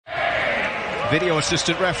Video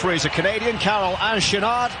assistant referees are Canadian, Carol and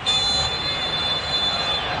Chenard.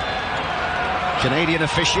 Canadian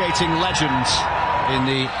officiating legends in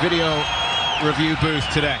the video review booth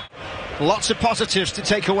today. Lots of positives to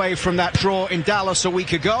take away from that draw in Dallas a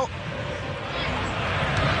week ago.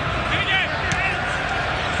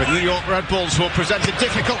 But New York Red Bulls will present a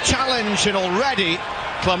difficult challenge, and already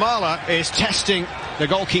Klimala is testing the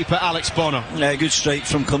goalkeeper Alex Bono. Yeah, good strike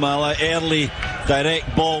from Klimala. Early,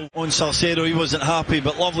 direct ball on Salcedo. He wasn't happy,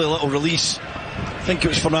 but lovely little release. I think it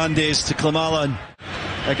was Fernandez to Klimala.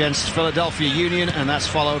 Against Philadelphia Union, and that's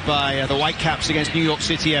followed by the Whitecaps against New York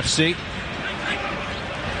City FC.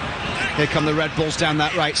 Here come the Red Bulls down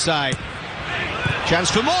that right side.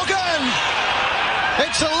 Chance for Morgan!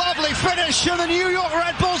 It's a lovely finish, and the New York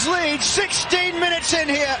Red Bulls lead 16 minutes in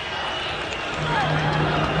here.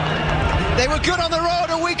 They were good on the road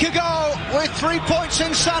a week ago with 3 points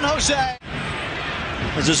in San Jose.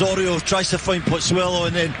 As Osorio tries to find Pozuelo,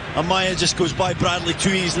 and then Amaya just goes by Bradley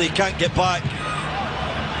too easily, can't get back.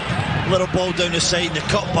 Little ball down the side and the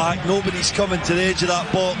cut back. Nobody's coming to the edge of that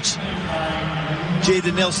box.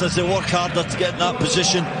 Jayden Nelson has to work harder to get in that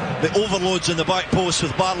position. The overloads in the back post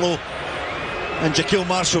with Barlow and Jaquil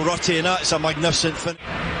Marshall-Rutte, and that's a magnificent finish.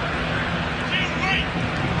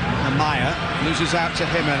 Amaya loses out to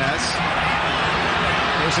Jimenez.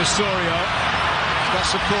 Here's Osorio. He's got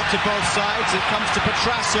support to both sides. It comes to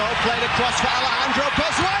Petrasso. Played across for Alejandro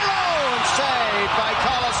Pozuelo, and saved by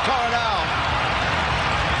Carlos Coronel.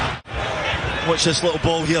 Watch this little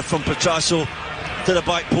ball here from Petrasso to the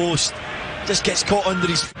back post. Just gets caught under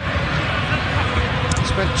his...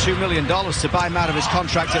 Spent $2 million to buy him out of his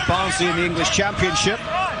contract at Barnsley in the English Championship.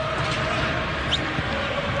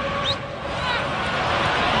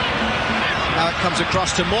 Now it comes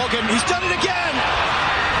across to Morgan. He's done it again!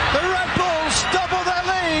 The Red Bulls double their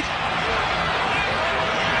lead.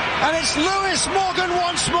 And it's Lewis Morgan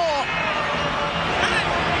once more.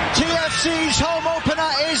 TFC's home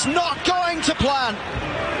opener is not going to plan.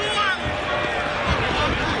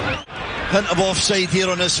 Hint of offside here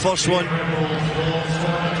on this first one.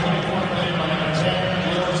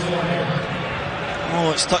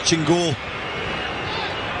 Oh, it's touch and go.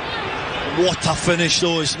 What a finish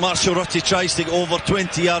though, as Marshall-Rutte tries to get over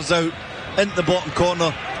 20 yards out into the bottom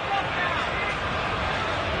corner.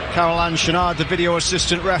 Caroline Chenard, the video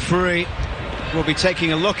assistant referee, will be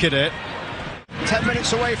taking a look at it. 10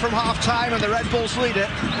 minutes away from half-time and the Red Bulls lead it.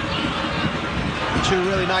 Two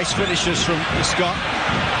really nice finishes from the Scot.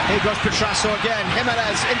 Here goes Petrasso again.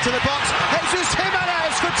 Jimenez into the box. Jesus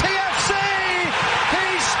Jimenez for TFC!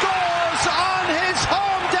 He scores on his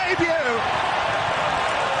home debut!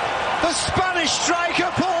 The Spanish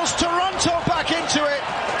striker pulls Toronto back into it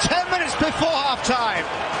 10 minutes before half-time.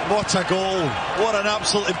 What a goal. What an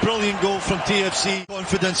absolutely brilliant goal from TFC.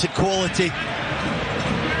 Confidence and quality.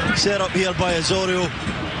 Set up here by Osorio.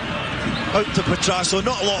 Out to Petrasso,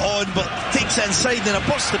 not a lot on, but takes it inside and a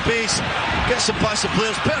burst of pace, gets it past the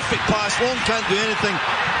players, perfect pass, Long can't do anything,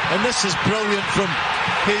 and this is brilliant from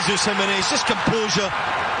Jesus Jimenez, just composure,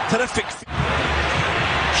 terrific.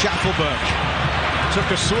 Schaffelberg took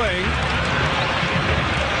a swing,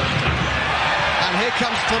 and here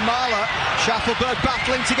comes Klimala. Schaffelberg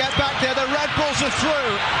battling to get back there, the Red Bulls are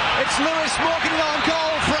through. It's Lewis Morgan on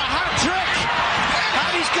goal for a hat-trick,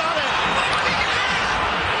 and he's got it.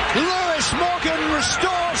 Lewis Morgan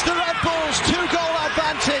restores the Red Bulls 2-goal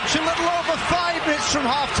advantage a little over 5 minutes from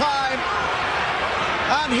half-time,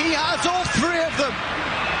 and he has all three of them.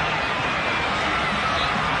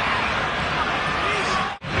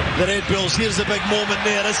 The Red Bulls, here's the big moment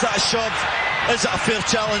there. Is that a shove? Is it a fair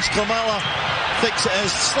challenge? Klimala thinks it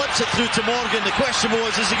is, slips it through to Morgan. The question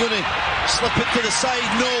was, is he going to slip it to the side?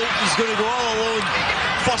 No, he's going to go all alone.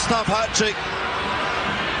 First half hat-trick.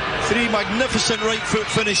 Three magnificent right foot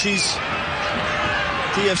finishes.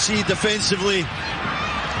 TFC defensively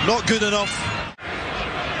not good enough.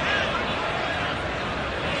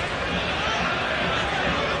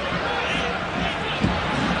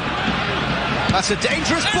 That's a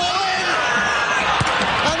dangerous ball in,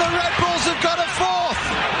 and the Red Bulls have got a fourth.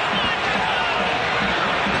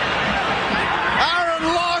 Aaron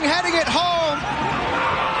Long heading it home.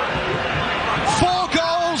 4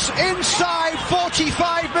 goals inside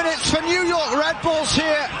 45 minutes for New York Red Bulls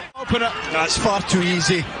here. Opener. That's far too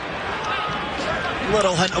easy.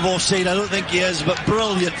 Little hint of offside, I don't think he is, but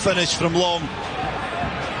brilliant finish from Long.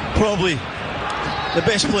 Probably the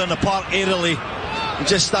best player in the park aerially.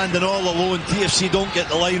 Just standing all alone. TFC don't get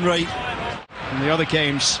the line right. And the other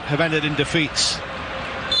games have ended in defeats.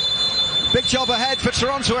 Big job ahead for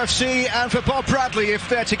Toronto FC and for Bob Bradley if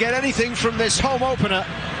they're to get anything from this home opener,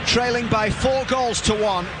 trailing by 4 goals to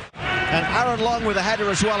 1. And Aaron Long with a header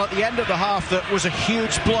as well at the end of the half that was a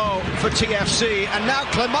huge blow for TFC. And now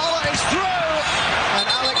Klimala is through, and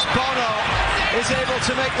Alex Bono is able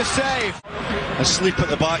to make the save. Asleep at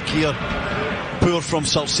the back here. Poor from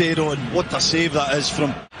Salcedo, and what a save that is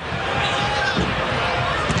from...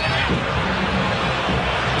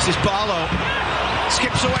 This is Barlow.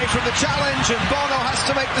 Skips away from the challenge, and Bono has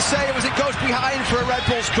to make the save as it goes behind for a Red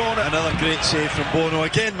Bulls corner. Another great save from Bono,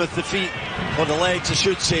 again with the feet, or the legs I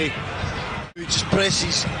should say. He just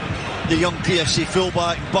presses the young TFC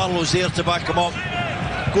fullback. Barlow's there to back him up.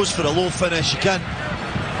 Goes for a low finish. You can't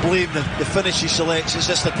blame the finish he selects. It's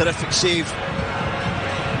just a terrific save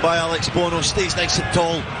by Alex Bono. Stays nice and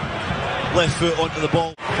tall. Left foot onto the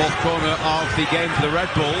ball. Fourth corner of the game for the Red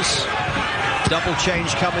Bulls. Double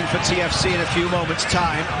change coming for TFC in a few moments'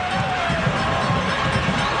 time.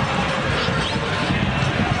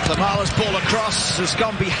 Klimala's ball across has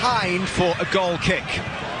gone behind for a goal kick.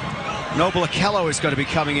 Noble Okello is going to be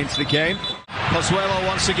coming into the game. Pozuelo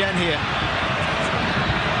once again here.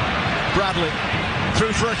 Bradley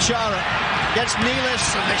through for Achara against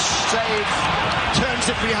Nealis, and this save turns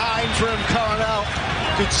it behind from Coronel.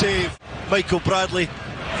 Good save. Michael Bradley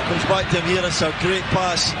comes back to him here. It's a great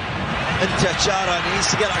pass into Achara, and he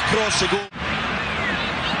needs to get it across the goal.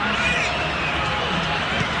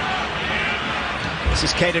 This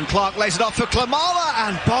is Caden Clark, lays it off for Klimala,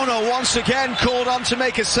 and Bono once again called on to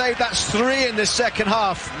make a save. That's 3 in this second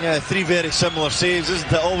half. Yeah, 3 very similar saves,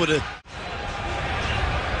 isn't it? All with the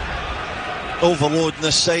overload on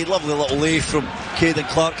this side. Lovely little lay from Caden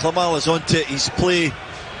Clark. Klimala's onto it. His play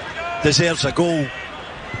deserves a goal.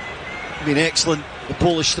 Been excellent, the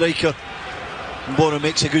Polish striker. And Bono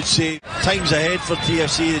makes a good save. Time's ahead for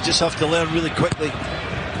TFC. They just have to learn really quickly.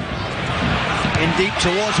 In deep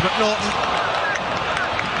towards McNaughton.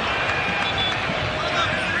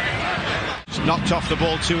 Knocked off the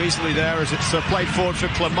ball too easily there as it's played forward for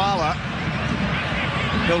Klimala.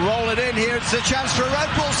 He'll roll it in here. It's a chance for a Red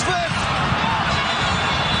Bulls fifth.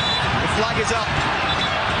 The flag is up.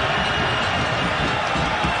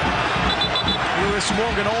 Lewis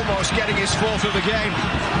Morgan almost getting his 4th of the game.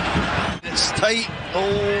 It's tight.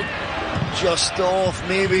 Oh, just off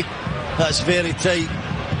maybe. That's very tight.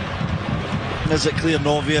 Is it clear and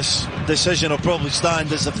obvious? Decision will probably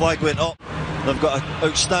stand as the flag went up. They've got an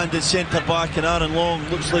outstanding centre-back in Aaron Long.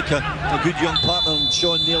 Looks like a good young partner in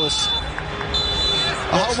Sean Nealis.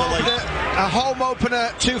 A home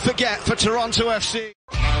opener to forget for Toronto FC.